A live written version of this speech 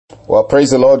Well,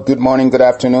 praise the Lord. Good morning, good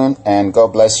afternoon, and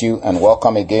God bless you, and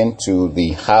welcome again to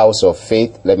the House of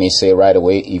Faith. Let me say right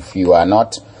away, if you are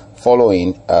not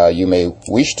following, you may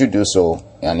wish to do so,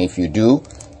 and if you do,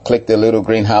 click the little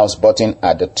green house button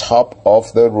at the top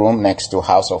of the room next to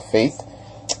House of Faith,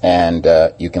 and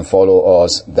you can follow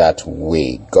us that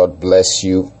way. God bless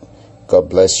you. God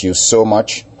bless you so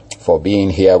much for being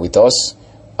here with us.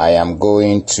 I am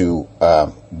going to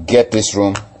get this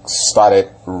room started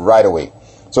right away.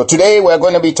 So today we're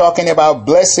going to be talking about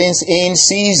blessings in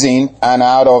season and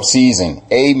out of season.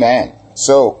 Amen.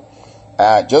 So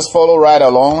just follow right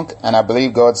along, and I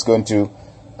believe God's going to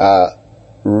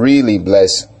really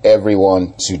bless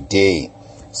everyone today.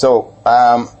 So,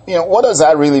 what does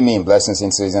that really mean, blessings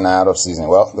in season and out of season?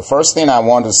 Well, the first thing I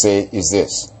want to say is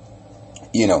this.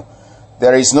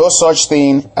 There is no such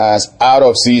thing as out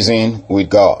of season with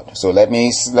God. So let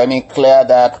me clear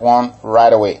that one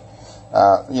right away.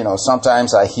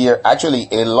 Sometimes I hear, actually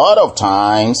a lot of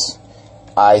times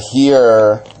I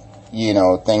hear,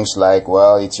 things like,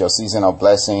 well, it's your season of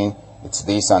blessing, it's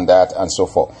this and that and so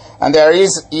forth. And there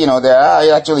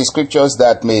are actually scriptures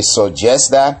that may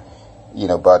suggest that,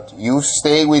 but you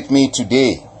stay with me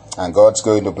today and God's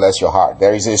going to bless your heart.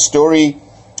 There is a story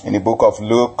in the book of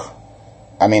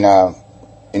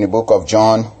in the book of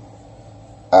John.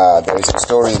 There is a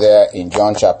story there in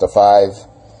John chapter 5.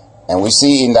 And we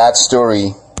see in that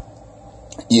story,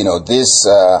 this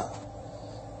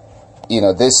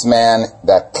man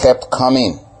that kept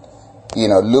coming,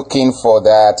 looking for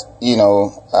that,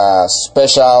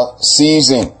 special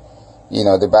season.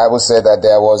 The Bible said that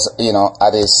there was,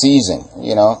 at a season,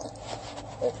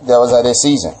 there was at a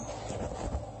season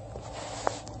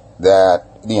that,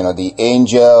 the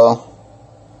angel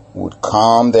would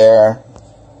come there,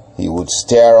 he would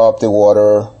stir up the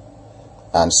water,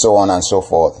 and so on and so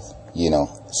forth.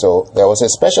 So there was a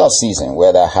special season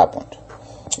where that happened,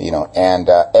 and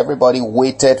everybody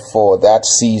waited for that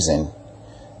season,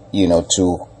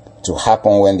 to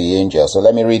happen when the angel. So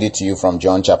let me read it to you from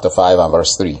John chapter 5 and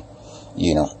verse 3.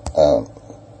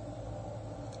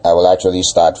 I will actually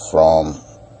start from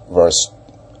verse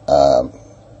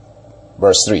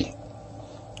 3.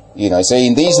 It says,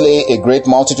 in these lay a great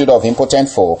multitude of impotent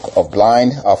folk, of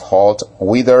blind, of halt,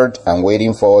 withered, and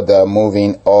waiting for the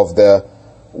moving of the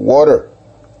water.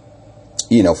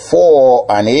 For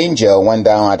an angel went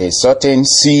down at a certain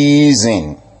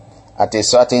season,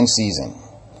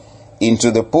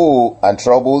 into the pool and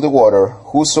troubled the water.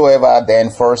 Whosoever then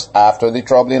first after the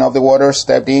troubling of the water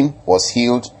stepped in was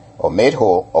healed or made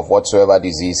whole of whatsoever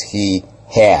disease he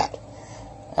had.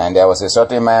 And there was a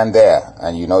certain man there,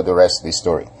 and you know the rest of the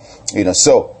story.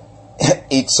 So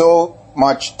it so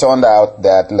much turned out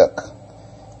that, look,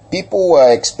 people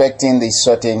were expecting this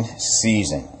certain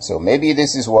season. So maybe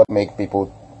this is what makes people,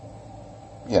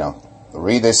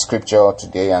 read the scripture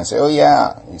today and say, oh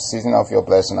yeah, it's season of your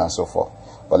blessing and so forth.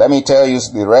 But let me tell you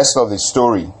the rest of the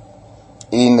story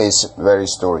in this very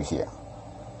story here.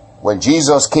 When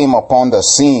Jesus came upon the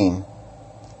scene,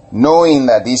 knowing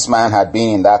that this man had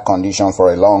been in that condition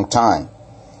for a long time,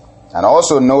 and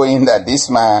also knowing that this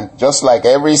man, just like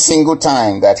every single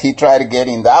time that he tried to get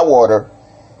in that water,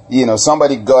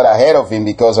 somebody got ahead of him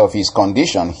because of his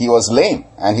condition. He was lame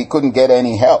and he couldn't get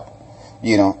any help,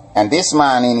 and this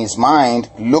man in his mind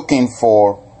looking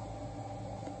for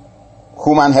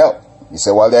human help. He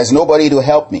said, well, there's nobody to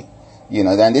help me.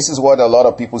 Then this is what a lot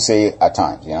of people say at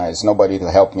times, there's nobody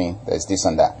to help me. There's this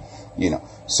and that,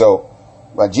 So,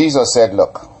 but Jesus said,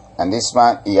 look, and this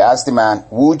man, he asked the man,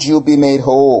 would you be made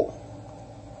whole?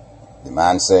 The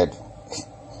man said,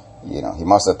 he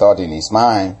must have thought in his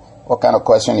mind, what kind of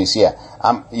question is here?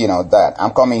 I'm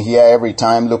coming here every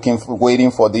time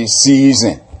waiting for this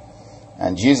season.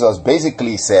 And Jesus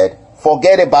basically said,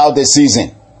 forget about the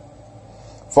season.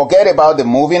 Forget about the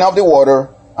moving of the water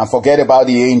and forget about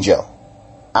the angel.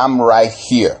 I'm right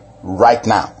here, right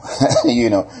now.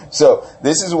 So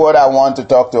this is what I want to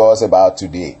talk to us about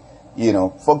today.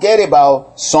 Forget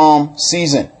about some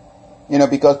season.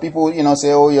 Because people,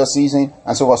 say, oh, your season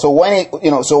and so forth. So when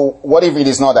so what if it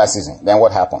is not that season? Then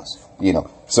what happens?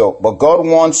 But God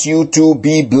wants you to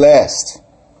be blessed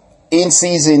in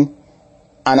season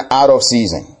and out of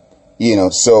season.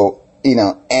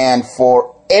 And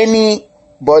for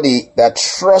anybody that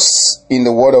trusts in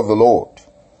the word of the Lord,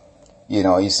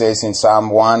 he says in Psalm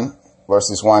 1,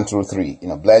 verses 1 through 3,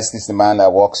 blessed is the man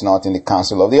that walks not in the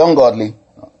counsel of the ungodly,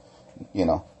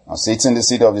 nor sits in the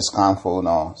seat of the scornful,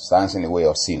 nor stands in the way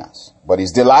of sinners. But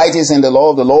his delight is in the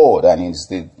law of the Lord, and in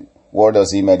the word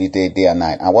does he meditate day and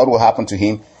night. And what will happen to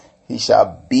him? He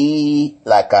shall be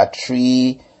like a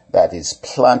tree that is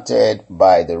planted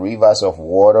by the rivers of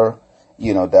water,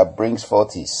 that brings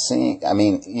forth his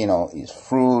his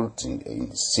fruit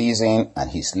in season,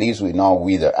 and his leaves will not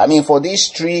wither. For this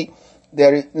tree,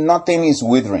 nothing is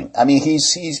withering.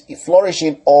 He's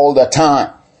flourishing all the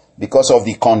time because of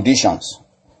the conditions,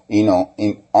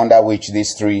 under which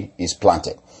this tree is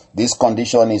planted. This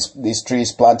tree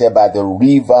is planted by the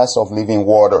rivers of living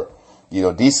water.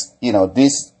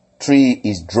 This tree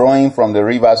is drawing from the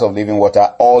rivers of living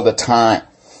water all the time.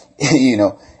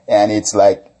 And it's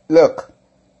like, look,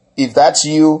 if that's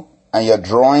you and you're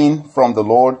drawing from the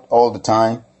Lord all the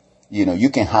time, you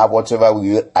can have whatever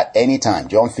we will at any time.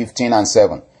 John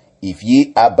 15:7. If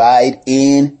ye abide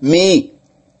in me,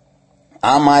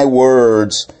 and my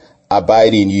words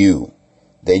abide in you,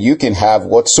 then you can have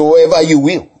whatsoever you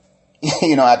will,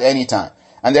 at any time.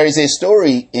 And there is a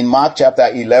story in Mark chapter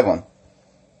 11,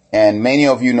 and many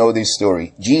of you know this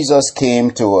story. Jesus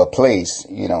came to a place,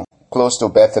 close to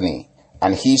Bethany,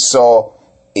 and he saw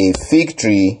a fig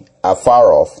tree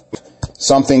afar off,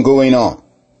 something going on,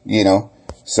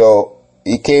 So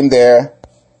he came there,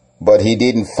 but he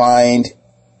didn't find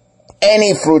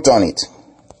any fruit on it.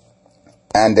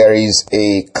 And there is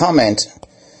a comment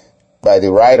by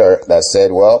the writer that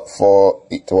said, well, for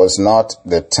it was not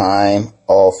the time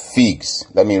of figs.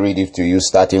 Let me read it to you,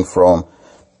 starting from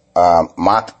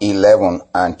Mark 11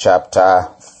 and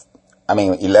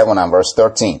 11 and verse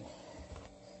 13.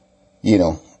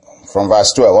 From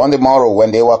verse 12. On the morrow,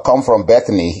 when they were come from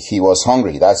Bethany, he was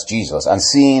hungry. That's Jesus. And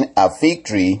seeing a fig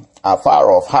tree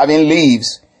afar off, having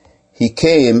leaves, he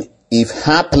came, if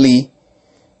haply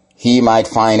he might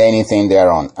find anything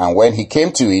thereon. And when he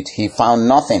came to it, he found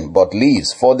nothing but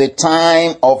leaves, for the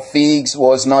time of figs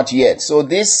was not yet. So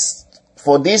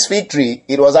for this fig tree,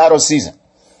 it was out of season.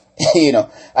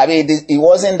 It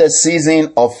wasn't the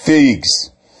season of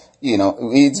figs.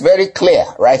 It's very clear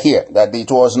right here that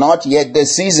it was not yet the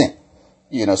season.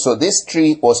 So this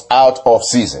tree was out of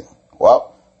season.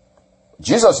 Well,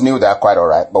 Jesus knew that quite all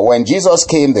right. But when Jesus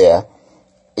came there,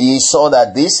 he saw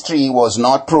that this tree was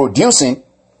not producing,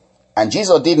 and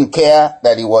Jesus didn't care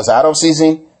that it was out of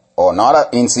season or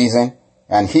not in season.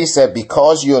 And he said,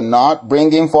 because you're not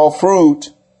bringing forth fruit,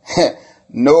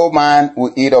 no man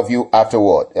will eat of you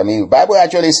afterward. The Bible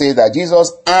actually says that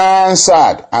Jesus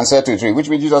answered to the tree, which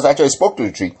means Jesus actually spoke to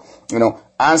the tree,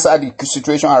 answered the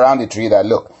situation around the tree that,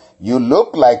 look, you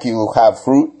look like you have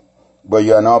fruit, but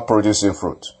you are not producing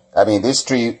fruit. This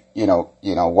tree,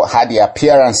 had the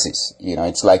appearances,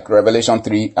 it's like Revelation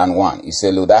 3:1. He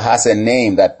said, look, that has a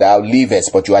name that thou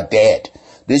livest, but you are dead.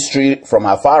 This tree from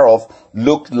afar off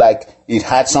looked like it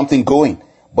had something going.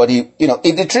 But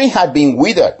if the tree had been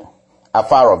withered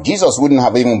afar off, Jesus wouldn't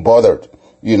have even bothered,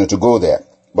 to go there.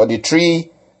 But the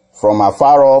tree from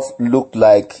afar off looked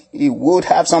like it would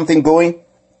have something going,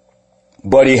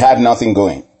 but it had nothing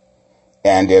going.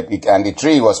 And the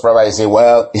tree was probably saying,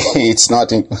 well,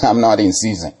 I'm not in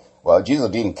season. Well,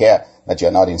 Jesus didn't care that you're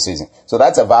not in season. So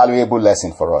that's a valuable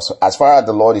lesson for us. So as far as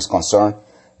the Lord is concerned,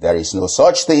 there is no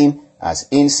such thing as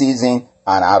in season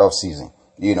and out of season,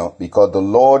 because the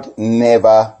Lord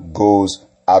never goes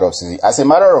out of season. As a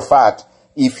matter of fact,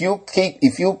 if you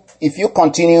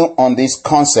continue on this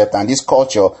concept and this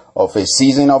culture of a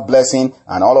season of blessing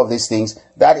and all of these things,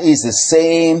 that is the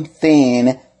same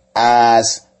thing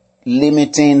as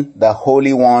limiting the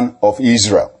Holy One of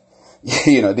Israel.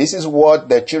 This is what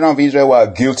the children of Israel were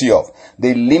guilty of.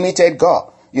 They limited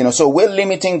God. So we're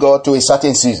limiting God to a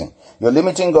certain season. You're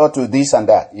limiting God to this and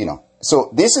that, So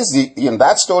this is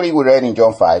that story we read in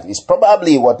John 5 is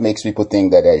probably what makes people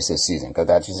think that there is a season, because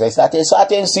that is a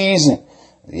certain season.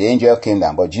 The angel came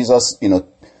down, but Jesus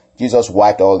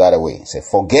wiped all that away. He said,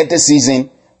 forget the season,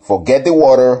 forget the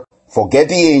water, forget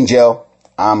the angel.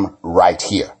 I'm right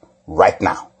here, right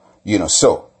now.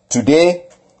 So today,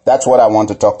 that's what I want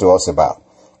to talk to us about.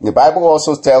 The Bible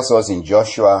also tells us in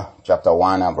Joshua chapter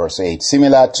 1 and verse 8,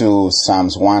 similar to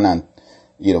Psalms 1 and,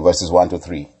 verses 1 to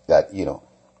 3, that,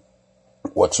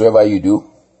 whatsoever you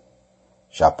do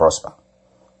shall prosper.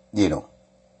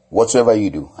 Whatsoever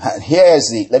you do.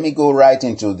 Let me go right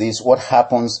into this. What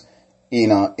happens,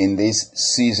 in this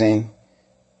season,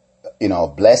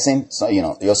 blessing. So,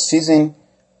 your season,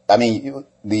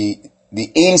 the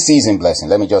in-season blessing,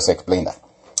 let me just explain that.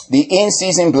 The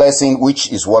in-season blessing,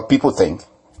 which is what people think,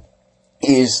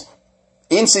 is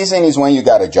in-season is when you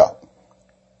got a job,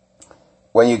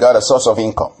 when you got a source of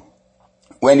income,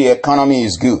 when the economy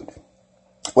is good,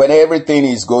 when everything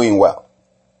is going well.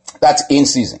 That's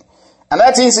in-season. And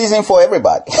that's in-season for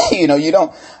everybody.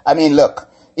 Look,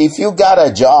 if you got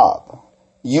a job,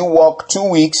 you work 2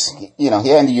 weeks,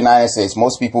 here in the United States,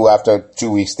 most people after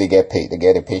 2 weeks, they get paid, they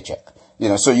get a paycheck.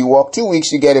 So you work 2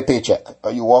 weeks, you get a paycheck.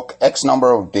 Or you work X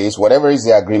number of days, whatever is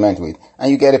the agreement with,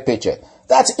 and you get a paycheck.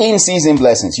 That's in-season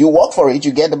blessings. You work for it,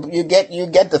 you get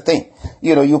the thing.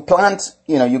 You plant,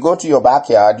 you go to your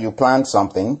backyard, you plant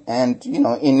something, and,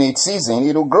 in its season,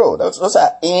 it'll grow. Those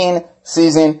are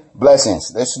in-season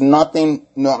blessings. There's nothing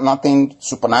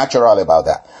supernatural about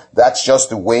that. That's just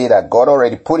the way that God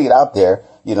already put it out there.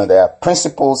 There are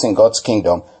principles in God's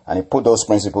kingdom, and He put those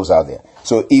principles out there.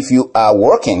 So if you are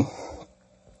working,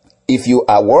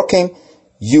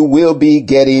 you will be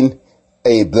getting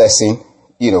a blessing,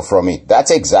 from it. That's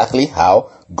exactly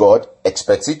how God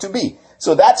expects it to be.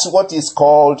 So that's what is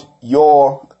called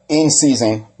your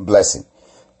in-season blessing.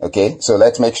 Okay, so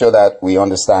let's make sure that we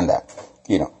understand that.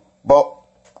 But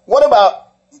what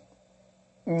about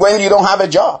when you don't have a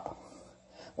job?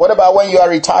 What about when you are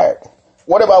retired?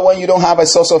 What about when you don't have a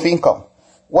source of income?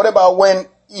 What about when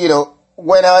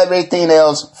everything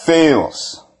else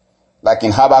fails? Like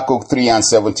in Habakkuk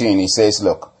 3:17, he says,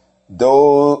 look,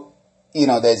 though,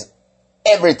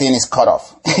 everything is cut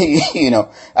off.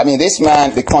 This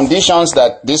man, the conditions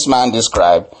that this man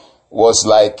described was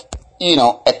like,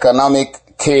 economic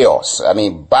chaos.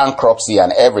 Bankruptcy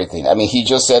and everything. He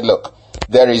just said, look,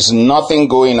 there is nothing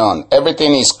going on.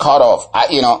 Everything is cut off.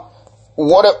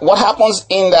 What happens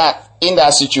in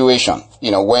that situation,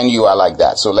 when you are like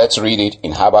that? So let's read it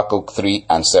in Habakkuk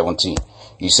 3:17.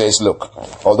 He says, look,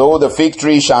 although the fig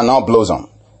tree shall not blossom.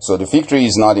 So the fig tree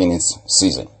is not in its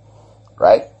season,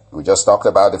 right? We just talked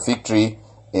about the fig tree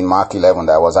in Mark 11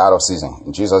 that was out of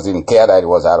season. Jesus didn't care that it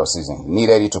was out of season. He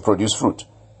needed it to produce fruit,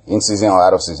 in season or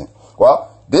out of season.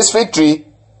 Well, this fig tree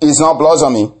is not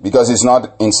blossoming because it's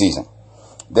not in season.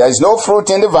 There is no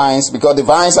fruit in the vines because the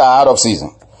vines are out of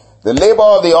season. The labor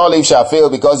of the olive shall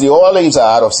fail because the olives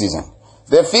are out of season.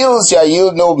 The fields shall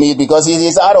yield no meat because it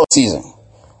is out of season.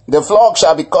 The flock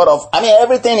shall be cut off.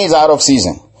 Everything is out of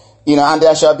season. And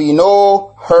there shall be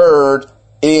no herd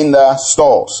in the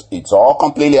stalls. It's all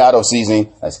completely out of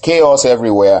season. There's chaos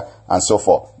everywhere and so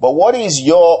forth. But what is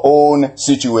your own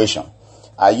situation?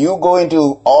 Are you going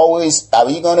to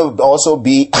also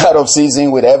be out of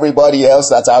season with everybody else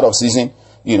that's out of season?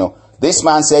 This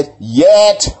man said,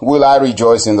 yet will I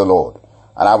rejoice in the Lord.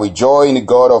 And I will joy in the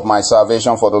God of my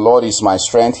salvation, for the Lord is my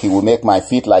strength. He will make my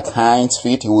feet like hinds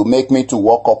feet. He will make me to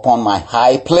walk upon my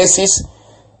high places.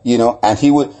 And he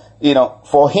will,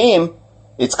 for him,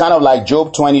 it's kind of like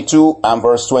Job 22 and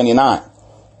verse 29.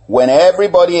 When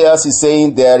everybody else is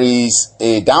saying there is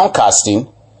a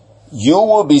downcasting, you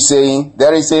will be saying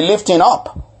there is a lifting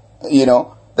up.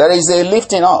 There is a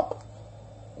lifting up.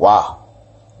 Wow.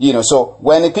 So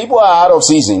when the people are out of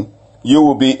season, you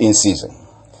will be in season.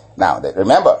 Now,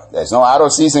 remember, there's no out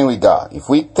of season with God. If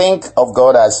we think of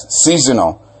God as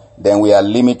seasonal, then we are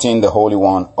limiting the Holy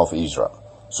One of Israel.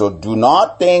 So do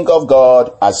not think of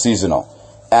God as seasonal.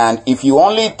 And if you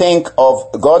only think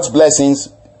of God's blessings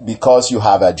because you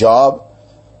have a job,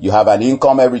 you have an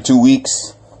income every 2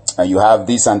 weeks, and you have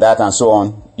this and that and so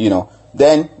on,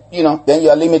 then you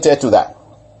are limited to that.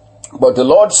 But the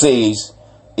Lord says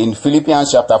in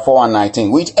Philippians chapter 4:19,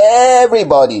 which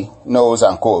everybody knows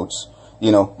and quotes,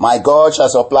 my God shall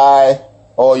supply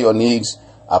all your needs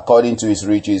according to his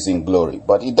riches in glory.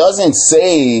 But it doesn't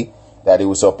say that he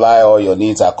will supply all your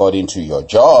needs according to your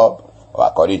job, or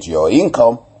according to your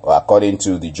income, or according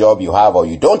to the job you have or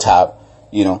you don't have,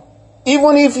 even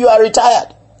if you are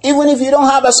retired, even if you don't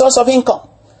have a source of income,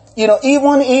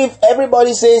 even if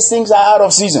everybody says things are out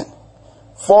of season,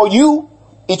 for you,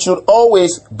 it should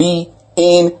always be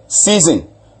in season.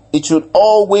 You should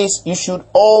always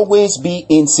be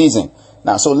in season.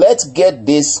 Now, so let's get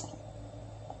this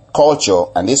culture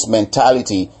and this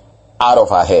mentality out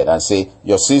of our head and say,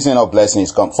 your season of blessing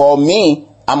is come. For me,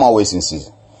 I'm always in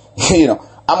season.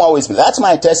 That's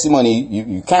my testimony.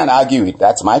 You can't argue it.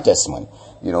 That's my testimony.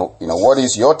 What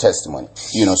is your testimony?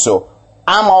 So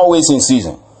I'm always in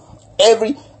season.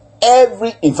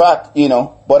 In fact,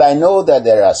 but I know that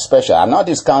there are special. I'm not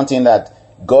discounting that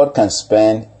God can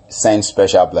send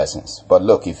special blessings. But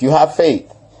look, if you have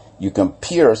faith, you can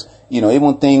pierce,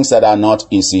 even things that are not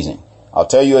in season. I'll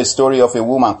tell you a story of a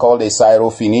woman called a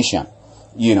Syrophoenician.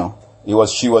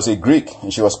 She was a Greek,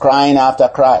 and she was crying after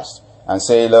Christ and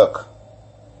say, look,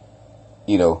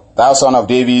 thou son of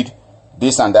David,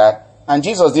 this and that. And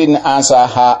Jesus didn't answer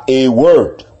her a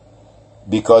word,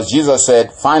 because Jesus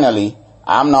said, finally,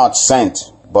 I'm not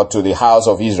sent but to the house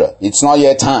of Israel. It's not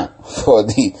yet time for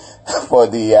the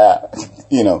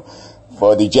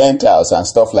Gentiles and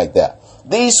stuff like that.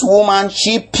 This woman,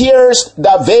 she pierced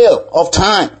the veil of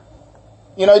time.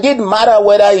 It didn't matter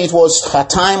whether it was her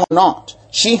time or not.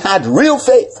 She had real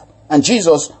faith, and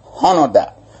Jesus honored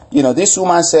that. This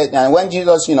woman said, and when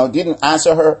Jesus, didn't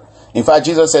answer her, in fact,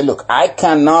 Jesus said, look, I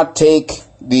cannot take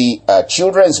the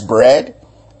children's bread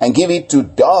and give it to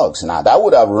dogs. Now, that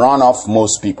would have run off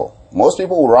most people. Most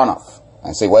people will run off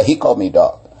and say, well, he called me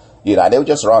dog. They would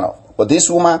just run off. But this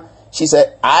woman, she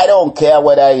said, I don't care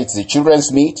whether it's the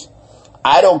children's meat.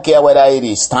 I don't care whether it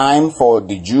is time for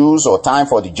the Jews or time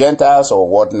for the Gentiles or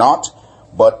whatnot.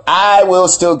 But I will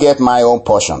still get my own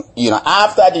portion.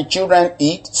 After the children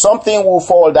eat, something will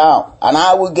fall down and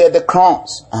I will get the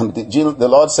crumbs. And the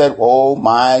Lord said, oh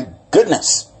my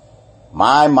goodness.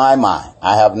 My.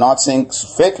 I have not seen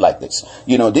faith like this.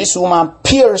 This woman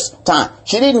pierced time.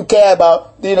 She didn't care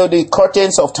about, the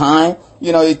curtains of time.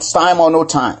 It's time or no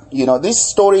time. These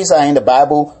stories are in the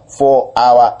Bible for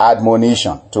our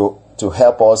admonition to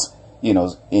help us,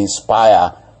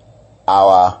 inspire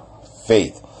our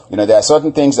faith. There are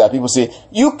certain things that people say,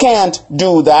 you can't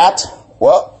do that.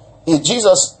 Well,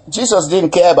 Jesus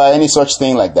didn't care about any such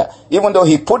thing like that. Even though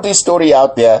he put this story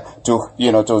out there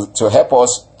to help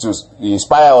us, to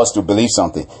inspire us to believe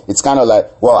something. It's kind of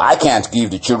like, well, I can't give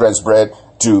the children's bread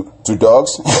to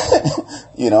dogs,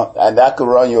 and that could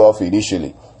run you off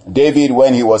initially. David,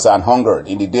 when he was an hungered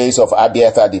in the days of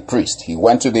Abiathar the priest, he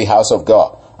went to the house of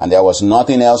God and there was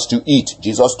nothing else to eat.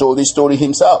 Jesus told this story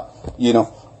himself,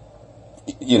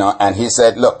 and he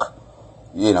said, look,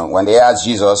 when they asked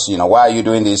Jesus, why are you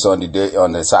doing this on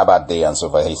the Sabbath day and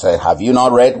so forth? He said, have you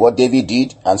not read what David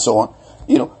did? And so on.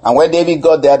 And when David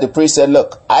got there, the priest said,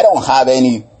 look, I don't have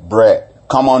any bread,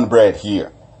 common bread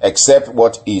here, except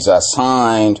what is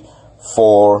assigned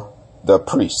for the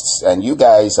priests. And you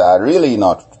guys are really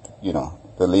not,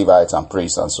 the Levites and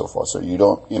priests and so forth. So you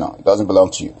don't, it doesn't belong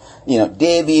to you.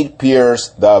 David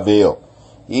pierced the veil.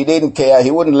 He didn't care. He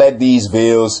wouldn't let these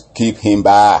veils keep him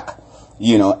back.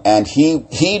 And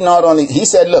he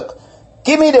said, look,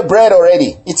 give me the bread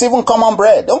already. It's even common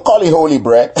bread. Don't call it holy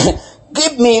bread.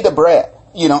 Give me the bread.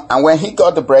 And when he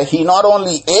got the bread, he not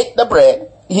only ate the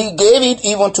bread, he gave it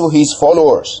even to his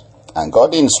followers. And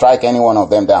God didn't strike any one of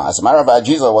them down. As a matter of fact,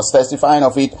 Jesus was testifying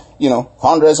of it,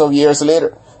 hundreds of years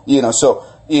later. So,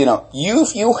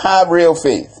 if you have real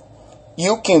faith,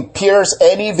 you can pierce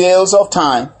any veils of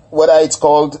time, whether it's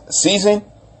called season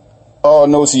or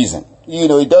no season.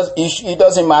 It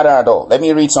doesn't matter at all. Let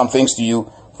me read some things to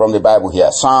you from the Bible here.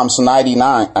 Psalms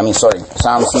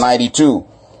 92.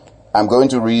 I'm going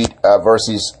to read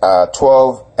verses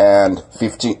 12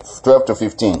 to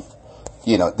 15.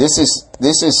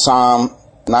 This is Psalm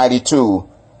 92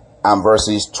 and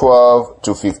verses 12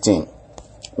 to 15.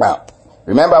 Now,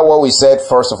 remember what we said,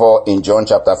 first of all, in John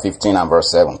chapter 15 and verse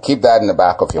 7. Keep that in the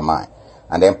back of your mind.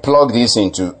 And then plug this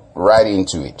right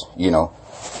into it.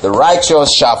 The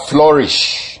righteous shall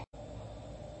flourish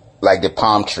like the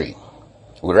palm tree.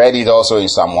 We read it also in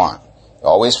Psalm 1.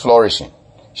 Always flourishing.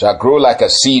 Shall grow like a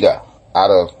cedar out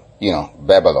of,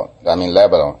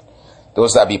 Lebanon.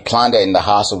 Those that be planted in the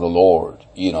house of the Lord,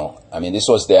 this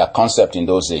was their concept in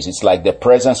those days. It's like the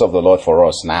presence of the Lord for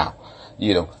us now,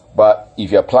 But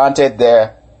if you're planted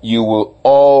there, you will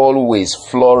always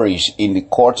flourish in the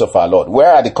courts of our Lord.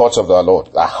 Where are the courts of our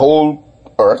Lord? The whole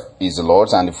earth is the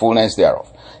Lord's and the fullness thereof.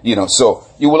 So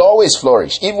you will always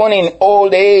flourish. Even in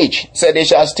old age, said they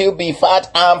shall still be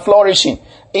fat and flourishing.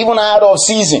 Even out of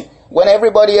season. When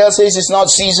everybody else says it's not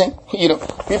season,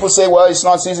 people say, well, it's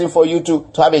not season for you to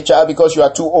have a child because you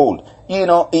are too old.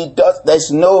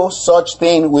 There's no such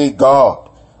thing with God.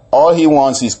 All he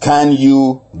wants is, can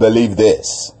you believe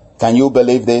this? Can you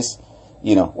believe this?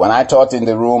 When I taught in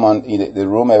the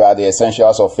room about the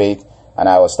essentials of faith, and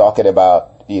I was talking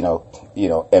about,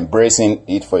 embracing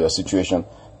it for your situation,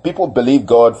 people believe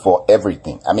God for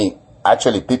everything.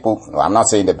 Actually, I'm not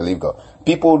saying they believe God.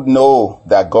 People know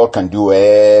that God can do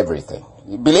everything.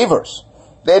 Believers,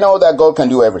 they know that God can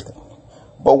do everything.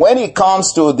 But when it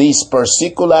comes to this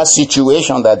particular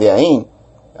situation that they are in,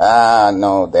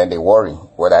 then they worry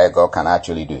whether God can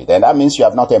actually do it. And that means you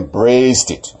have not embraced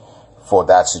it for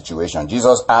that situation.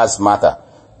 Jesus asked Martha,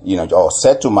 or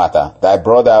said to Martha, thy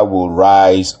brother will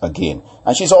rise again.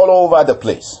 And she's all over the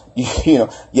place.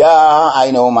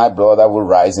 I know my brother will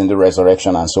rise in the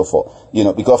resurrection and so forth.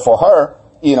 Because for her,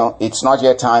 it's not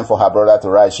yet time for her brother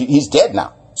to rise. He's dead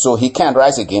now. So he can't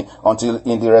rise again until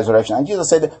in the resurrection. And Jesus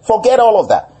said, forget all of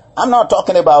that. I'm not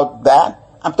talking about that.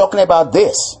 I'm talking about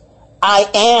this. I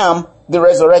am the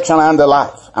resurrection and the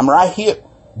life. I'm right here.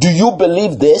 Do you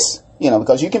believe this?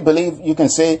 Because you can believe, you can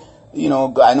say,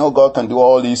 I know God can do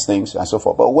all these things and so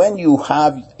forth. But when you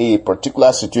have a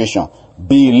particular situation,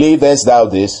 believest thou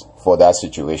this for that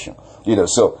situation?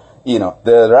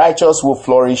 The righteous will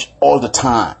flourish all the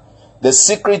time. The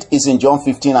secret is in John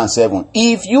 15 and 7.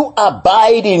 If you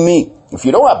abide in me If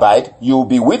you don't abide, you will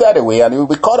be withered away and you will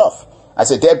be cut off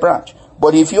as a dead branch.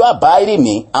 But if you abide in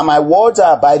me and my words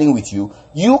are abiding with you,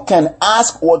 you can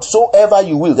ask whatsoever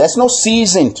you will. There's no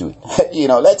season to it.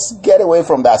 Let's get away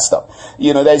from that stuff.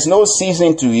 There's no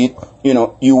season to it.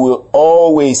 You will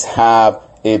always have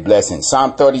a blessing.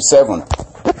 Psalm 37.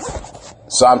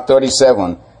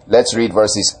 Let's read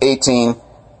verses 18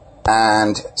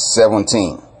 and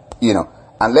 17.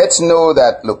 And let's know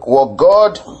that, look, what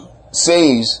God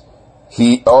says,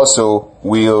 he also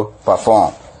will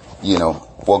perform.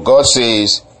 What God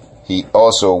says, he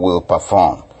also will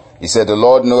perform. He said, the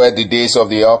Lord knoweth the days of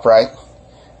the upright,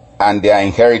 and their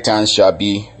inheritance shall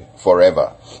be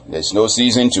forever. There's no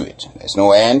season to it. There's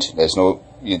no end.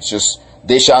 It's just,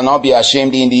 they shall not be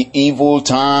ashamed in the evil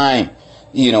time.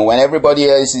 When everybody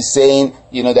else is saying,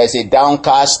 there's a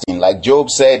downcasting, like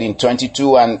Job said in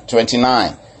 22 and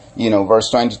 29, verse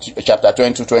 22, chapter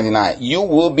 22, 29, you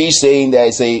will be saying there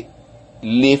is a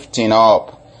lifting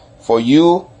up. For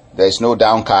you, there is no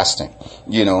downcasting.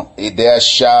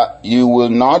 You will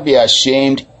not be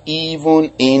ashamed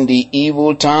even in the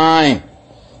evil time.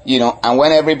 And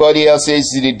when everybody else says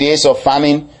the days of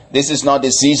famine, this is not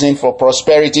the season for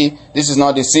prosperity, this is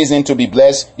not the season to be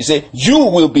blessed, you say, you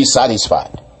will be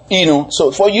satisfied.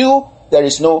 So for you, there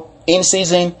is no in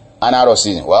season and out of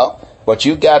season. Well, but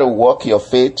you got to walk your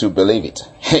faith to believe it.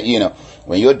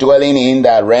 When you're dwelling in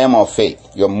that realm of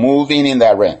faith, you're moving in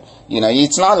that realm.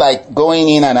 It's not like going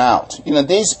in and out.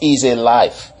 This is a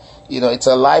life. It's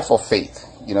a life of faith,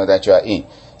 that you are in.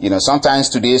 Sometimes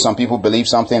today some people believe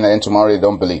something and then tomorrow they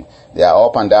don't believe. They are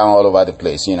up and down all over the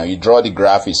place. You draw the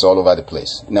graph, it's all over the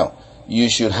place. No, you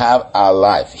should have a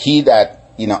life. He that,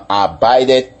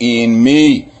 abideth in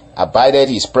me, abideth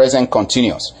is present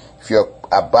continuous. If you're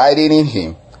abiding in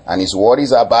him and his word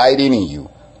is abiding in you,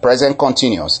 present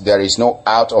continuous, there is no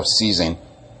out of season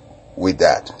with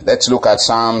that. Let's look at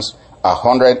Psalms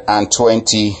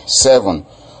 127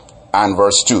 and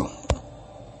verse 2.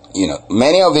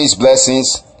 Many of these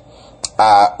blessings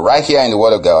are right here in the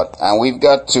Word of God, and we've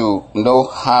got to know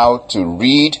how to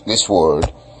read this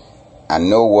Word and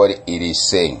know what it is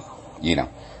saying.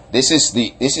 This is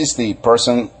the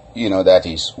person that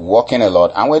is walking a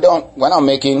lot, and we're not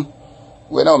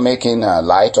making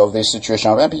light of this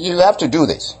situation. You have to do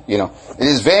this. It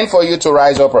is vain for you to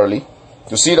rise up early,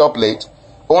 to sit up late,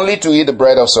 only to eat the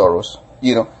bread of sorrows.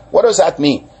 What does that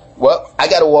mean? Well, I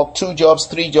got to work 2 jobs,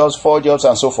 3 jobs, 4 jobs,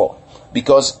 and so forth.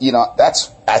 Because,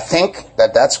 I think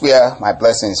that's where my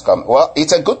blessing is coming. Well,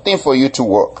 it's a good thing for you to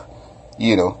work.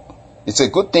 It's a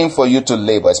good thing for you to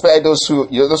labor. Especially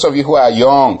those of you who are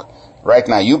young right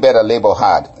now, you better labor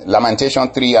hard. Lamentation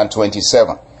 3 and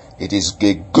 27. It is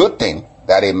a good thing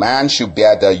that a man should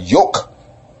bear the yoke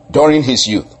during his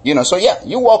youth. So yeah,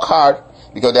 you work hard,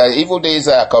 because there are evil days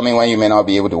that are coming when you may not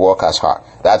be able to work as hard.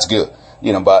 That's good.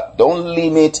 But don't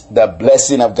limit the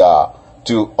blessing of God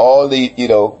to all the,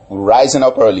 rising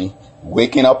up early,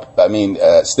 waking up,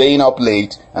 staying up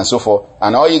late and so forth.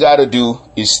 And all you got to do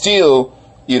is still,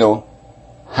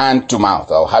 hand to mouth,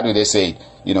 or how do they say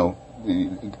it?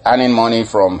 Earning money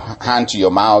from hand to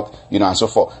your mouth, and so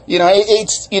forth.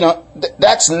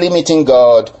 That's limiting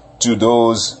God to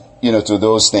those, to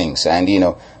those things. And,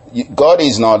 God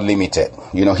is not limited.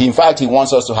 In fact, he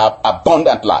wants us to have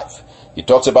abundant life. He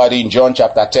talks about it in John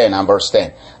chapter 10 and verse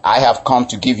 10. I have come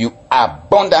to give you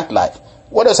abundant life.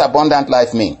 What does abundant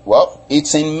life mean? Well,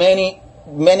 it's in many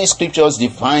scriptures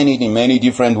define it in many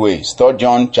different ways. 3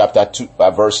 John chapter 2,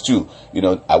 verse 2.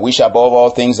 I wish above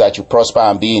all things that you prosper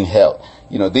and be in health.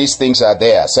 These things are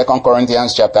there. 2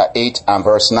 Corinthians chapter 8 and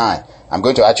verse 9. I'm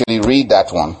going to actually read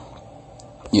that one,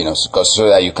 so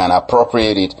that you can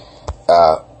appropriate it,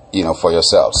 for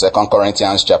yourself. 2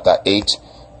 Corinthians chapter 8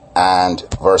 and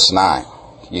verse 9.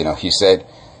 He said,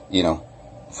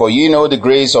 for ye know the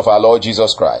grace of our Lord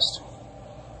Jesus Christ,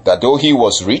 that though he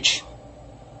was rich,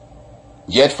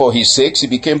 yet for his sakes he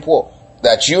became poor,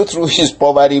 that you through his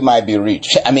poverty might be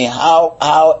rich.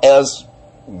 How else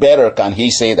better can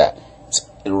he say that? It's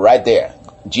right there.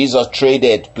 Jesus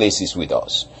traded places with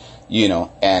us,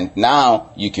 and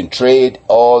now you can trade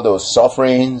all those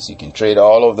sufferings, you can trade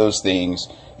all of those things,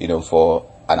 for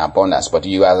an abundance, but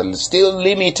you are still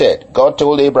limited. God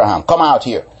told Abraham, come out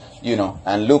here,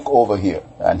 and look over here.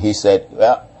 And he said,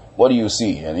 well, what do you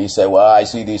see? And he said, well, I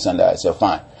see this and that. I said,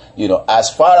 fine. As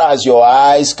far as your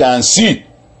eyes can see,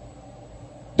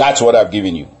 that's what I've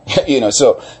given you.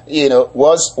 So,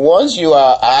 once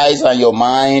your eyes and your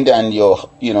mind and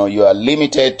you are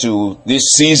limited to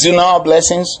these seasonal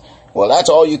blessings, well, that's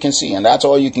all you can see and that's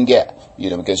all you can get.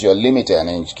 Because you're limited,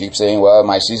 and you keep saying, well,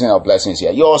 my season of blessing is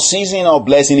here. Your season of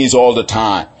blessing is all the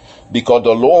time, because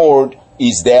the Lord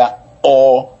is there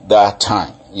all the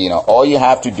time. All you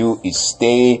have to do is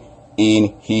stay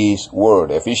in his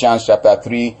word. Ephesians chapter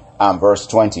 3 and verse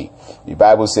 20. The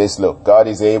Bible says, look, God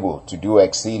is able to do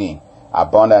exceeding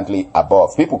abundantly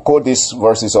above. People quote these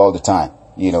verses all the time,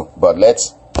 but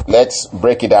let's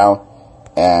break it down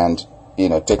and,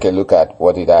 take a look at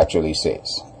what it actually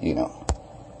says,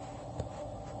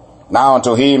 Now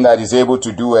unto him that is able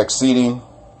to do exceeding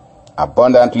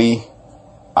abundantly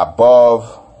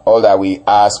above all that we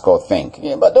ask or think.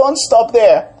 But don't stop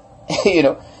there.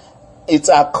 It's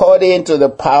according to the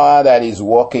power that is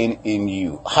working in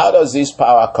you. How does this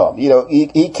power come?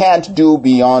 He can't do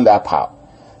beyond that power.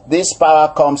 This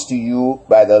power comes to you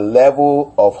by the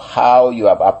level of how you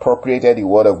have appropriated the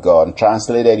word of God and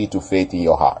translated it to faith in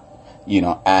your heart,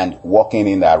 and walking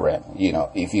in that realm.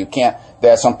 If you can't,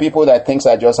 there are some people that things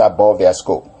are just above their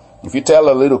scope. If you tell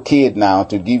a little kid now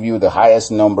to give you the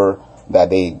highest number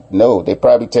that they know, they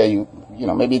probably tell you,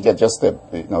 maybe they're just a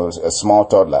small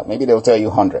toddler. Maybe they'll tell you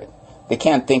 100. They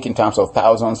can't think in terms of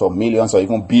thousands or millions or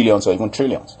even billions or even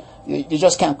trillions. You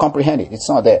just can't comprehend it. It's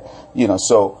not there. And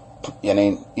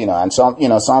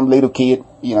some little kid,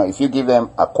 if you give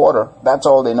them a quarter, that's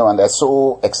all they know, and they're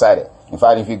so excited. In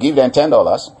fact, if you give them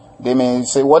 $10, they may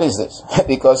say, what is this?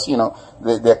 Because,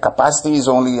 their capacity is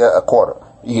only a quarter,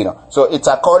 So it's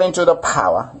according to the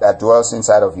power that dwells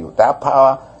inside of you. That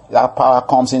power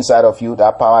comes inside of you.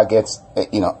 That power gets,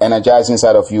 energized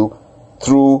inside of you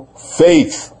through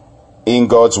faith in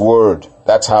God's word.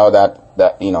 That's how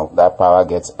that power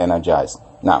gets energized.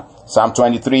 Now, Psalm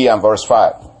 23 and verse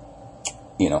 5.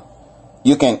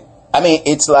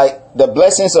 It's like the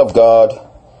blessings of God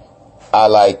are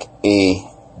like a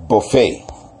buffet.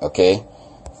 Okay?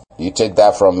 You take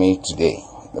that from me today.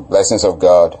 The blessings of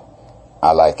God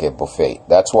are like a buffet.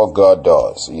 That's what God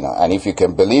does, and if you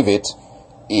can believe it,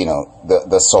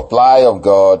 the supply of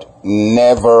God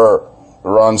never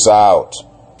runs out.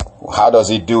 How does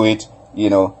he do it?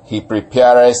 He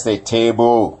prepares a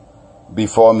table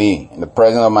before me in the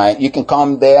presence of my. You can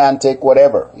come there and take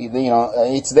whatever.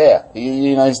 It's there.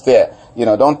 It's there.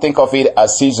 Don't think of it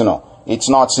as seasonal. It's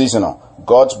not seasonal.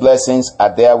 God's blessings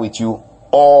are there with you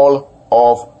all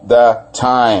of the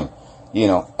time.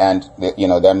 And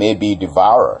there may be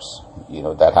devourers,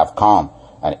 that have come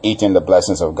and eaten the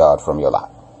blessings of God from your lap.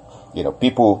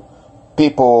 People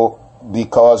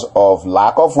because of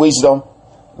lack of wisdom,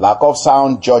 lack of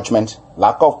sound judgment,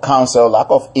 lack of counsel, lack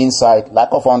of insight, lack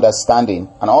of understanding,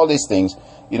 and all these things,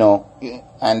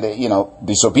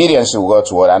 disobedience to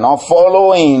God's word and not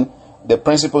following the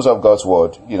principles of God's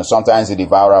word, sometimes the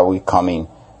devourer will come in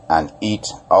and eat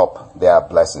up their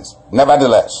blessings.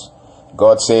 Nevertheless,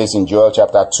 God says in Joel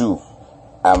chapter 2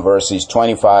 and verses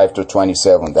 25 to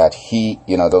 27 that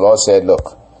the Lord said,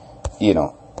 look,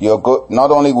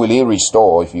 not only will he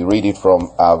restore, if you read it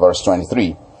from verse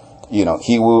 23,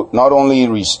 he will not only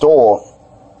restore,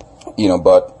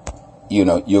 but,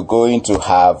 you're going to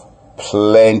have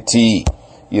plenty.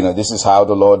 This is how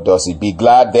the Lord does it. Be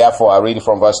glad, therefore, I read it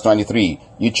from verse 23,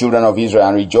 you children of Israel,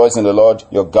 and rejoice in the Lord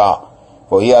your God.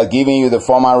 For he has given you the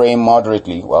former rain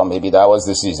moderately. Well, maybe that was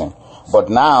the season. But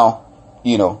now,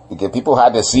 people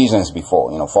had the seasons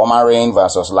before, former rain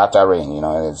versus latter rain,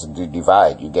 it's the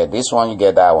divide. You get this one, you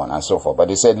get that one, and so forth. But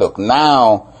they said, look,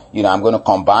 now, I'm going to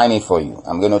combine it for you.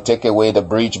 I'm going to take away the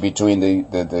bridge between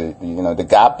the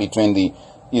gap between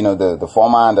the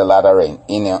former and the latter rain.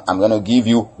 I'm going to give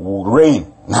you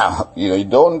rain. Now, you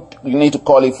need to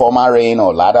call it former rain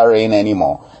or latter rain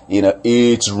anymore.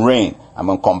 It's rain. I'm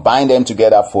going to combine them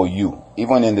together for you,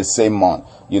 even in the same month.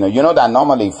 You know that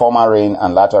normally former rain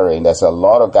and latter rain, there's a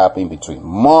lot of gap in between,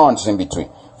 months in between.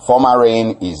 Former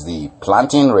rain is the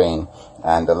planting rain,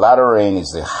 and the latter rain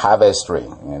is the harvest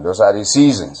rain. Those are the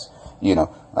seasons,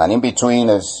 and in between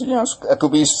is, it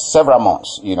could be several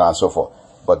months, and so forth.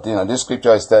 But, this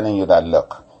scripture is telling you that,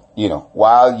 look,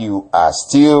 while you are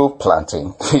still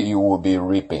planting, you will be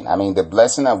reaping. The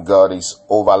blessing of God is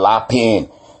overlapping,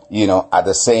 at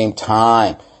the same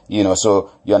time, so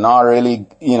you're not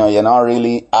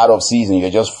really out of season.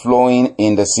 You're just flowing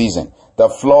in the season. The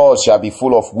floors shall be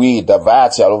full of wheat. The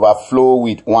vats shall overflow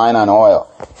with wine and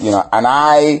oil, and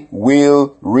I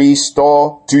will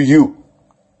restore to you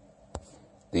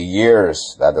the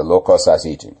years that the locust has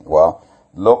eaten. Well,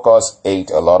 locusts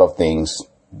ate a lot of things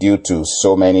due to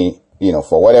so many,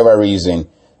 for whatever reason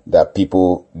that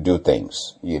people do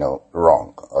things,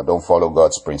 wrong or don't follow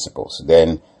God's principles.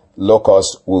 Then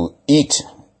locusts will eat,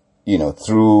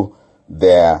 through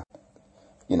their,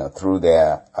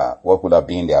 what would have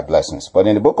been their blessings. But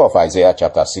in the book of Isaiah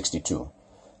chapter 62,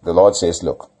 the Lord says,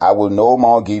 look, I will no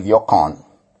more give your corn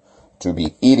to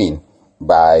be eaten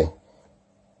by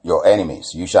your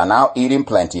enemies. You shall now eat in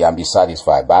plenty and be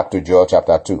satisfied. Back to Joel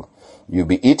chapter 2. You'll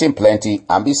be eating plenty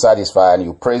and be satisfied, and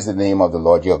you praise the name of the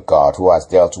Lord your God, who has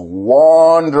dealt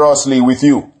wondrously with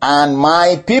you. And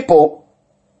my people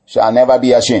shall never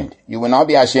be ashamed. You will not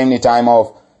be ashamed in time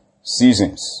of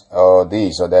seasons, or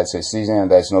this, or there's a season and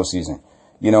there's no season.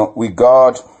 You know, with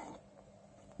God,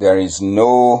 there is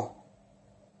no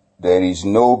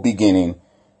beginning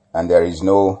and there is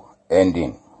no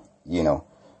ending. You know,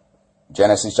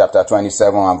 Genesis chapter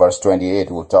 27 and verse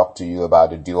 28 will talk to you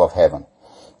about the dew of heaven.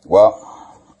 Well,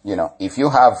 you know, if you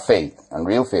have faith and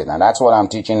real faith, and that's what I'm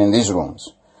teaching in these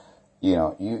rooms, you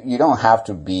know, you don't have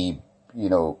to be, you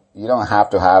know, you don't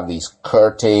have to have these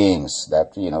curtains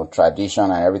that, you know, tradition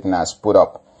and everything has put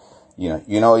up. You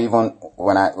know, even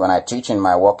when I teach in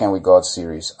my Walking with God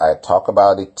series, I talk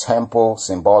about the temple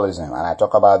symbolism, and I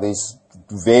talk about these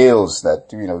veils that,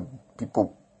 you know,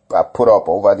 people have put up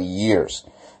over the years.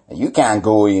 You can't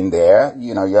go in there.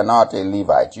 You know, you're not a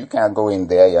Levite. You can't go in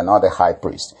there. You're not a high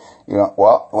priest. You know,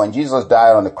 well, when Jesus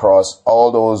died on the cross,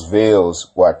 all those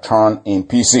veils were torn in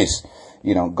pieces.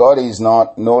 You know, God is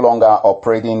no longer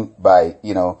operating by,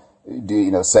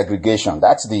 segregation.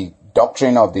 That's the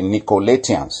doctrine of the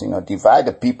Nicolaitans. You know, divide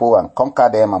the people and conquer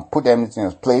them and put them in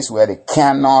a place where they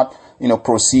cannot,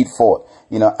 proceed forth.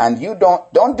 You know, and you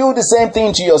don't do the same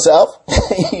thing to yourself,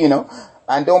 you know.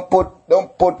 And don't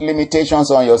put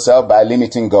limitations on yourself by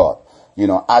limiting God. You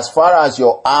know, as far as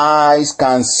your eyes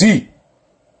can see,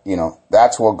 you know,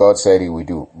 that's what God said he would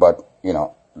do. But, you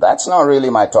know, that's not really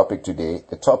my topic today.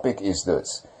 The topic is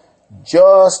this. Don't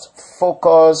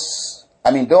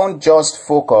just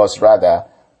focus rather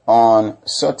on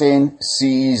certain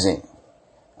season.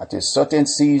 At a certain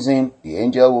season, the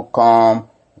angel will come,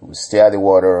 will stir the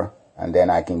water, and then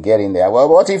I can get in there. Well,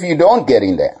 what if you don't get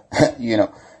in there? You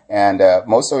know? And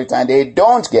most of the time, they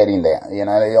don't get in there. You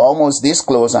know, they're almost this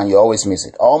close and you always miss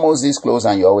it. Almost this close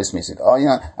and you always miss it. Oh, you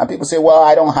know, and people say, well,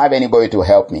 I don't have anybody to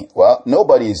help me. Well,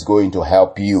 nobody is going to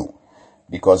help you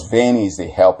because vain is the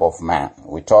help of man.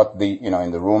 We taught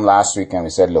in the room last week and we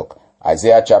said, look,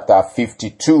 Isaiah chapter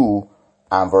 52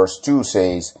 and verse 2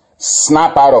 says,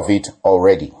 snap out of it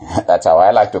already. That's how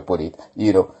I like to put it.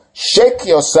 You know, shake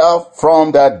yourself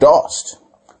from the dust.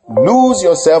 Lose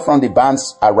yourself from the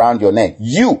bands around your neck.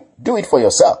 You do it for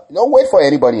yourself. Don't wait for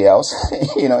anybody else.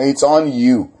 You know, it's on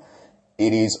you.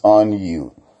 It is on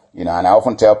you. You know, and I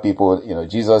often tell people, you know,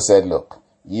 Jesus said, look,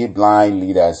 ye blind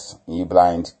leaders, ye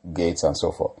blind gates and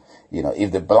so forth. You know,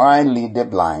 if the blind lead the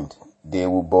blind, they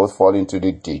will both fall into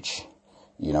the ditch,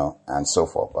 you know, and so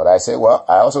forth. But I say, well,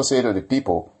 I also say to the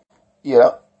people, you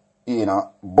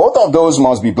know, both of those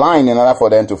must be blind in order for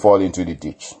them to fall into the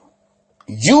ditch.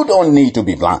 You don't need to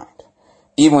be blind,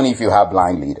 even if you have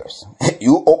blind leaders.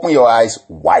 You open your eyes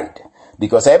wide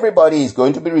because everybody is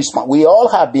going to be responsible. We all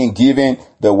have been given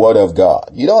the word of God.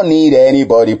 You don't need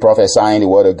anybody prophesying the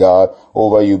word of God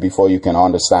over you before you can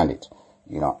understand it.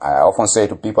 You know, I often say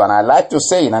to people, and I like to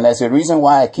say it, and there's a reason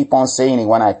why I keep on saying it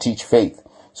when I teach faith,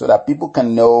 so that people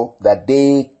can know that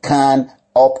they can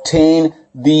obtain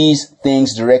these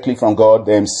things directly from God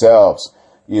themselves.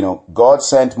 You know, God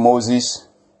sent Moses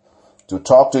to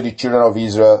talk to the children of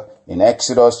Israel in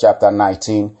Exodus chapter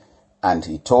 19. And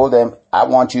he told them, I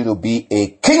want you to be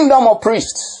a kingdom of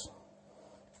priests,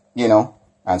 you know,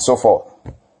 and so forth.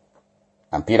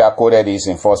 And Peter quoted this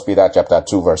in 1 Peter chapter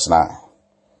 2 verse 9.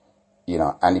 You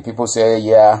know, and the people say,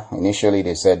 yeah, initially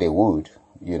they said they would,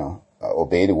 you know,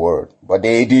 obey the word, but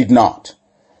they did not.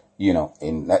 You know,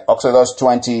 in Exodus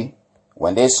 20,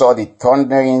 when they saw the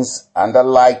thunderings and the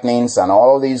lightnings and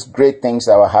all these great things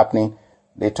that were happening,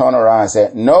 they turned around and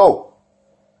said, no,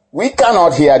 we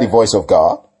cannot hear the voice of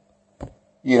God.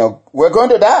 You know, we're going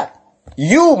to die.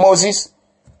 You, Moses,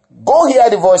 go hear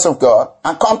the voice of God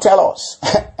and come tell us.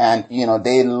 And, you know,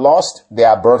 they lost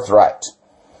their birthright,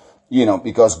 you know,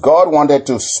 because God wanted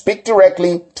to speak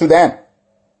directly to them,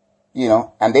 you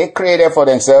know, and they created for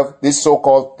themselves this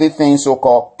so-called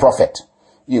prophet,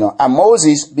 you know, and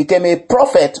Moses became a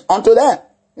prophet unto them.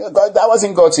 You know, that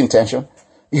wasn't God's intention,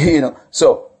 you know,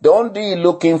 so don't be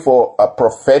looking for a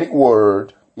prophetic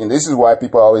word. And this is why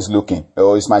people are always looking.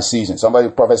 Oh, it's my season. Somebody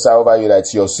prophesy over you that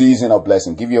it's your season of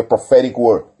blessing. Give you a prophetic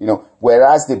word. You know,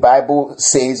 whereas the Bible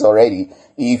says already,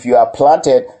 if you are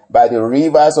planted by the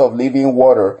rivers of living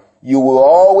water, you will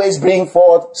always bring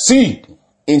forth seed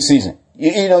in season.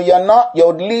 You know,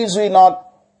 your leaves will not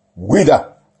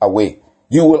wither away.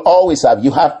 You will always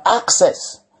you have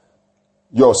access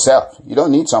yourself. You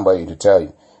don't need somebody to tell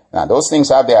you. Now, those things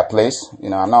have their place. You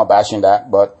know, I'm not bashing that,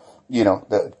 but you know,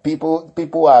 the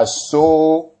people are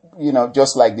so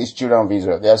just like these children of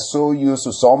Israel, they're so used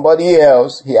to somebody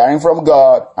else hearing from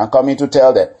God and coming to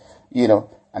tell them,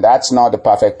 and that's not the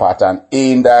perfect pattern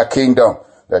in the kingdom.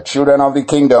 The children of the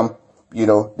kingdom,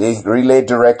 they relate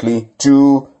directly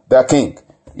to the king,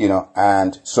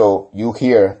 and so you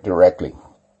hear directly.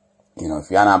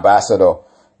 If you're an ambassador,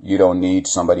 you don't need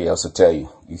somebody else to tell you.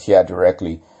 You hear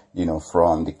directly,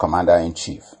 from the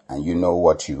commander-in-chief, and you know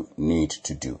what you need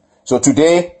to do. So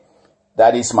today,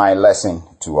 that is my lesson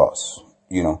to us.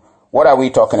 What are we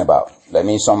talking about? Let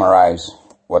me summarize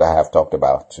what I have talked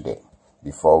about today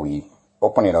before we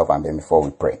open it up and then before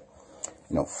we pray.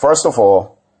 First of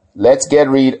all, let's get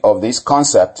rid of this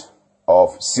concept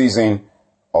of season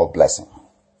of blessing.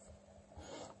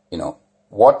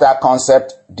 What that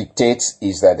concept dictates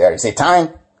is that there is a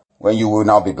time when you will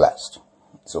not be blessed.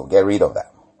 So get rid of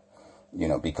that.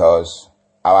 Because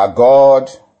our God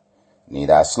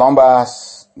neither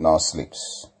slumbers nor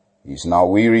sleeps. He's not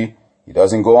weary. He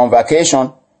doesn't go on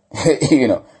vacation.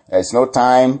 There's no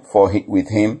time with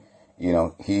him.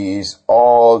 He is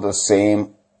all the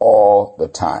same all the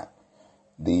time.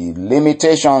 The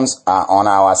limitations are on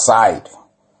our side.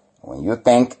 When you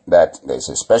think that there's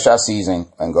a special season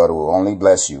when God will only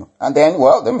bless you, and then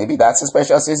maybe that's a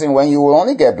special season when you will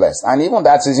only get blessed. And even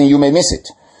that season, you may miss it.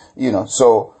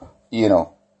 So,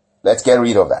 let's get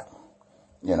rid of that.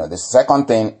 The second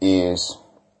thing is,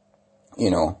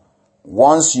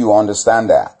 once you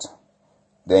understand that,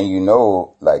 then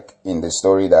like in the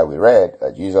story that we read,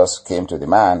 that Jesus came to the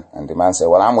man, and the man said,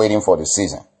 well, I'm waiting for the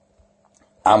season.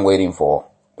 I'm waiting for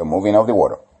the moving of the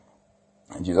water.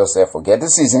 And Jesus said, forget the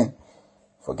season,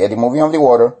 forget the moving of the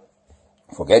water,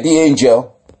 forget the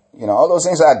angel. All those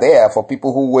things are there for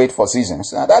people who wait for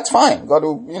seasons. Now, that's fine. God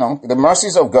will, the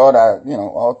mercies of God are,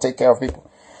 all take care of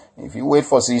people. If you wait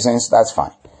for seasons, that's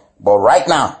fine. But right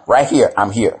now, right here,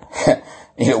 I'm here.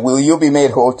 Will you be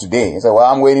made whole today? He said, well,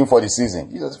 I'm waiting for the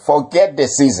season. Jesus, forget the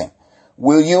season.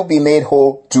 Will you be made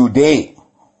whole today?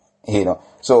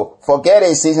 So forget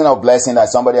a season of blessing that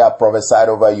somebody has prophesied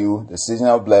over you, the season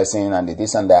of blessing and the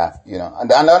this and that, and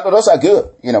those are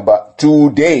good, but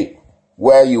today,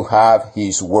 where you have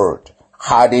his word,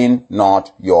 harden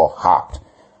not your heart.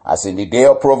 As in the day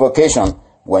of provocation,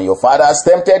 when your fathers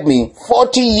tempted me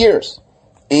 40 years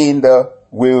in the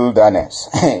wilderness,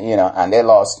 and they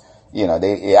lost,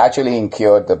 they actually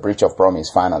incurred the breach of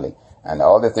promise finally, and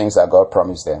all the things that God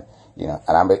promised them.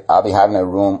 And I'll be having a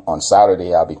room on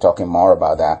Saturday. I'll be talking more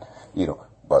about that,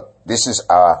 but this is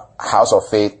our house of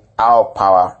faith, our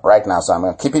power right now. So I'm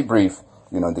going to keep it brief.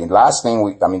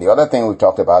 The other thing we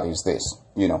talked about is this,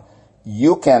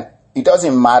 it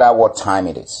doesn't matter what time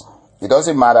it is. It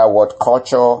doesn't matter what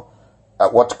culture,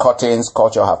 what curtains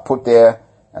culture have put there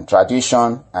and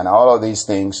tradition and all of these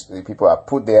things. The people have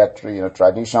put their,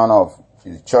 tradition of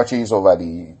the churches over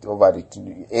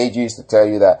the ages to tell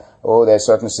you that, there's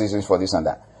certain seasons for this and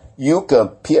that.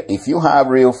 If you have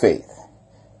real faith,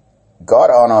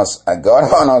 God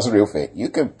honors real faith. You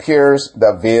can pierce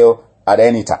the veil at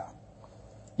any time.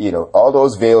 All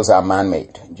those veils are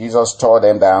man-made. Jesus tore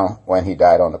them down when he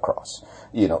died on the cross.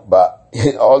 But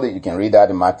you can read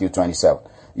that in Matthew 27.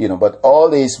 But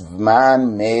all these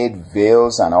man-made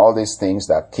veils and all these things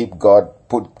that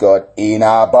put God in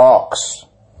a box.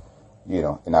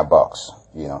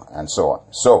 And so on.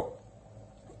 So,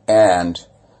 and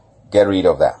get rid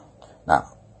of that. Now,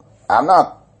 I'm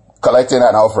not collecting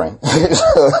an offering.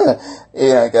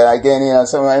 Again,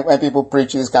 so when people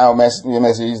preach this kind of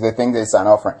messages, they think it's an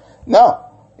offering. No,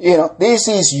 this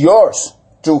is yours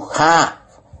to have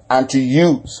and to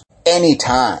use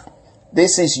anytime.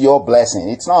 This is your blessing.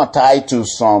 It's not tied to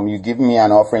you give me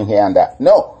an offering here and that.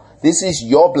 No, this is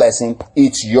your blessing.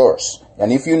 It's yours.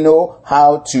 And if you know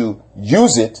how to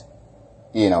use it,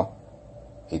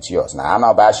 it's yours. Now, I'm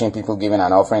not bashing people giving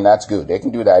an offering. That's good. They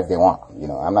can do that if they want.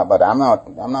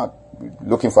 I'm not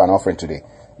looking for an offering today.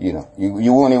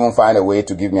 You won't even find a way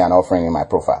to give me an offering in my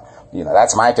profile.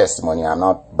 That's my testimony. I'm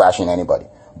not bashing anybody.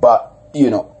 But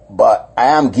I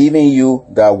am giving you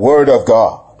the word of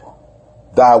God.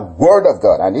 The word of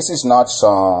God. And this is not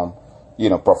some,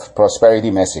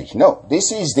 prosperity message. No,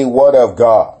 this is the word of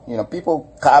God.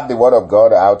 People carve the word of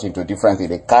God out into different things.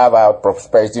 They carve out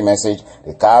prosperity message.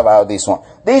 They carve out this one.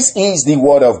 This is the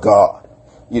word of God.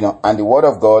 And the word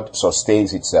of God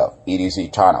sustains itself. It is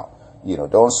eternal.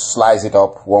 Don't slice it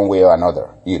up one way or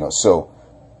another. So,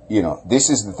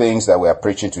 this is the things that we are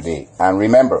preaching today. And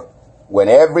remember, when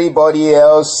everybody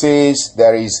else says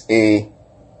there is a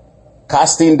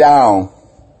casting down,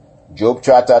 Job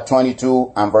chapter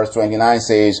 22 and verse 29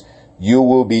 says, you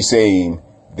will be saying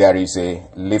there is a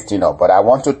lifting up. But I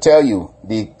want to tell you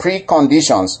the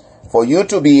preconditions for you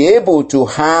to be able to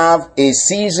have a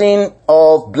season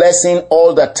of blessing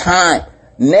all the time,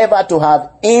 never to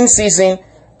have in season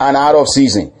and out of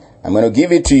season. I'm going to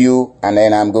give it to you, and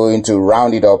then I'm going to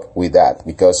round it up with that,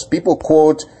 because people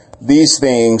quote these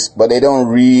things, but they don't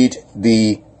read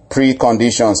the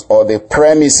preconditions or the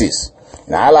premises.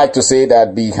 And I like to say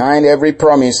that behind every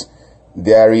promise,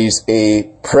 there is a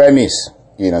premise,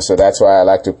 so that's why I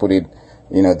like to put it,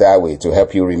 that way, to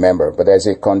help you remember. But there's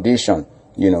a condition,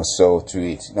 so to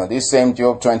it. This same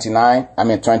Job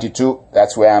 22,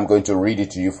 that's where I'm going to read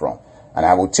it to you from. And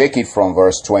I will take it from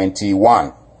verse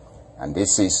 21. And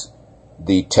this is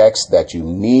the text that you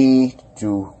need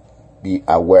to be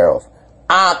aware of.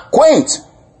 Acquaint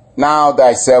now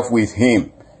thyself with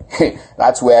him.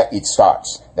 That's where it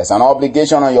starts. There's an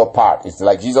obligation on your part. It's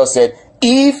like Jesus said,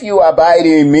 if you abide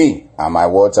in me and my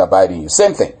words abide in you.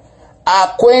 Same thing.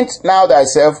 Acquaint now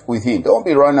thyself with him. Don't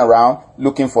be running around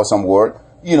looking for some word.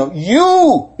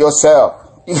 You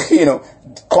yourself,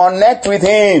 connect with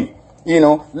him.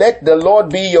 Let the Lord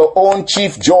be your own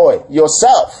chief joy,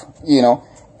 yourself,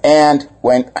 and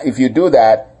if you do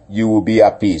that, you will be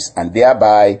at peace, and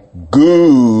thereby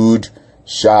good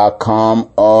shall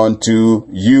come unto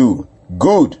you.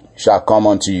 Good shall come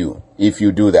unto you if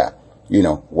you do that.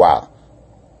 Wow.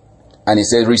 And he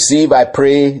says, receive, I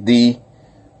pray thee,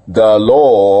 the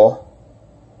law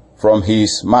from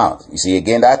his mouth. You see,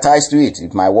 again, that ties to it.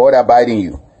 If my word abide in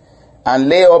you, and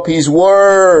lay up his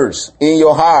words in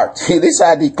your heart. These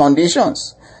are the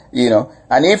conditions,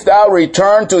 And if thou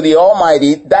return to the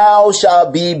Almighty, thou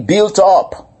shalt be built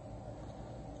up,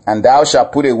 and thou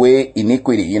shalt put away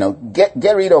iniquity.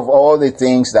 Get rid of all the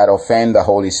things that offend the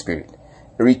Holy Spirit.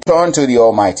 Return to the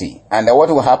Almighty. And then what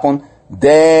will happen?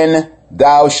 Then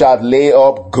thou shalt lay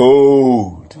up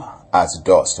gold as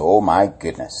dust. Oh my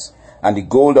goodness. And the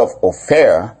gold of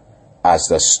Ophir as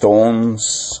the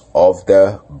stones of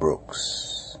the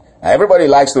brooks. Now, everybody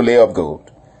likes to lay up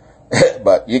gold.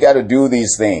 But you got to do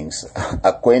these things.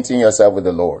 Acquainting yourself with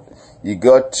the Lord. You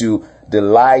got to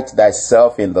delight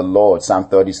thyself in the Lord. Psalm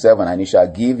 37. And he shall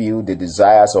give you the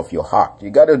desires of your heart.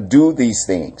 You got to do these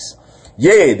things.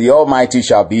 Yea, the Almighty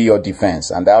shall be your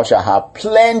defense, and thou shalt have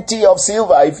plenty of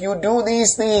silver. If you do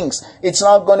these things, it's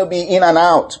not going to be in and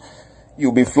out.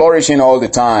 You'll be flourishing all the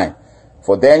time.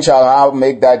 For then shalt thou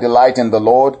make thy delight in the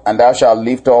Lord, and thou shalt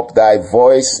lift up thy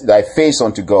voice, thy face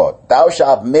unto God. Thou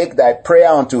shalt make thy prayer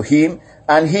unto him,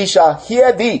 and he shall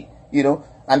hear thee.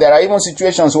 And there are even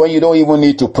situations when you don't even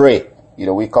need to pray.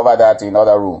 We cover that in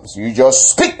other rooms. You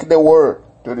just speak the word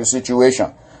to the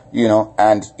situation,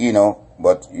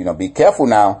 but, be careful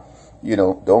now.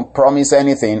 Don't promise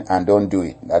anything and don't do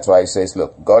it. That's why it says,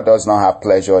 look, God does not have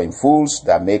pleasure in fools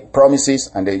that make promises.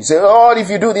 And they say, oh, if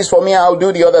you do this for me, I'll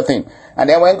do the other thing. And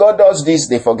then when God does this,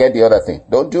 they forget the other thing.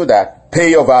 Don't do that. Pay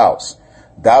your vows.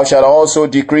 Thou shalt also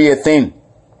decree a thing,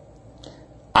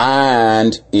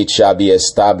 and it shall be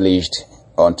established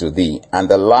unto thee. And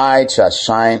the light shall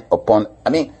shine upon,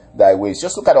 thy ways.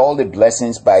 Just look at all the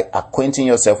blessings by acquainting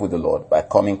yourself with the Lord, by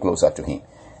coming closer to him.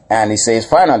 And he says,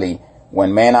 finally,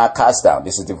 when men are cast down.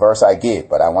 This is the verse I gave,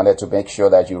 but I wanted to make sure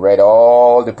that you read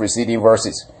all the preceding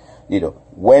verses.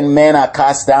 When men are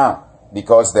cast down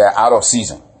because they're out of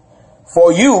season.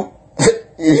 For you,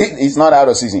 it's not out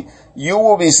of season. You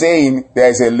will be saying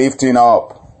there's a lifting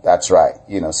up. That's right.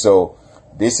 So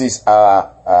this is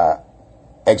our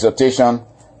exhortation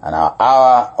and our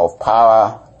hour of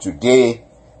power today.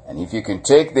 And if you can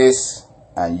take this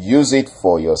and use it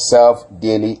for yourself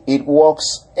daily, it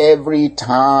works every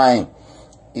time.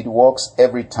 It works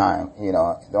every time.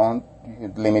 Don't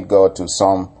limit God to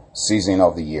some season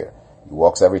of the year. It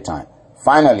works every time.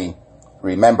 Finally,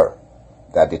 remember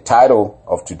that the title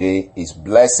of today is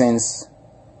Blessings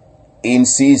in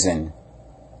Season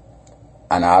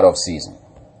and Out of Season.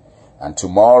 And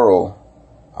tomorrow,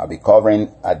 I'll be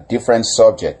covering a different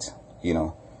subject,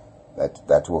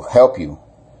 that will help you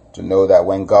to know that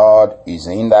when God is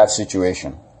in that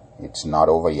situation, it's not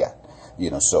over yet.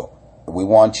 So we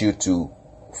want you to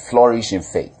flourish in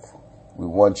faith. We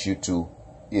want you to,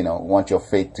 want your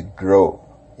faith to grow,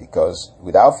 because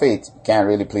without faith, you can't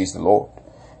really please the Lord.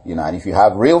 And if you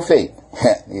have real faith,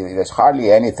 there's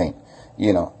hardly anything,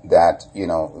 that,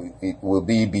 it will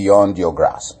be beyond your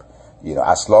grasp,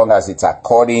 as long as it's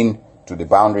according to the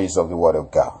boundaries of the Word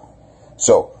of God.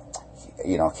 So,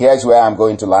 here's where I'm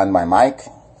going to land my mic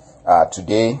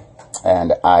today.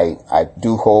 And I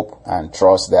do hope and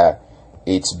trust that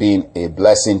it's been a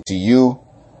blessing to you.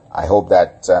 I hope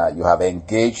that you have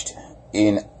engaged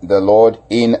in the Lord,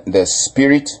 in the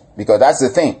Spirit, because that's the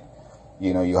thing.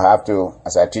 You have to,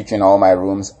 as I teach in all my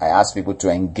rooms, I ask people to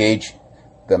engage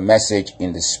the message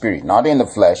in the spirit, not in the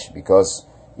flesh, because,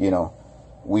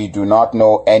 we do not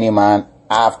know any man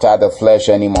after the flesh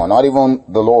anymore, not even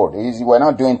the Lord. We're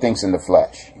not doing things in the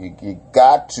flesh. You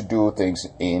got to do things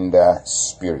in the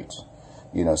spirit.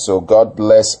 So God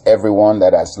bless everyone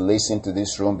that has listened to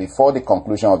this room. Before the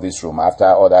conclusion of this room, after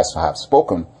others have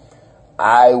spoken,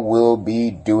 I will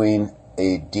be doing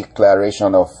a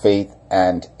declaration of faith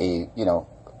and a,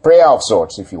 prayer of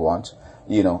sorts, if you want,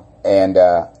 and,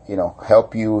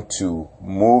 help you to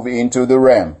move into the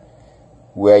realm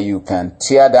where you can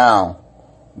tear down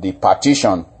the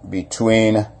partition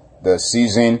between the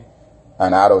season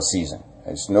and out of season.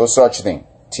 There's no such thing.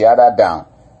 Tear that down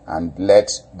and let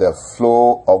the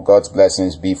flow of God's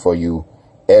blessings be for you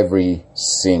every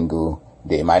single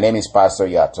day. My name is Pastor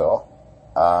Yato,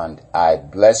 and I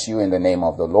bless you in the name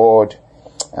of the Lord.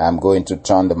 I'm going to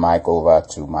turn the mic over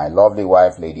to my lovely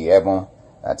wife, Lady Evan,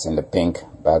 that's in the pink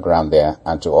background there,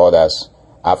 and to others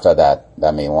after that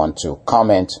may want to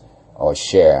comment or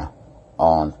share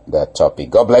on the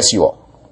topic. God bless you all.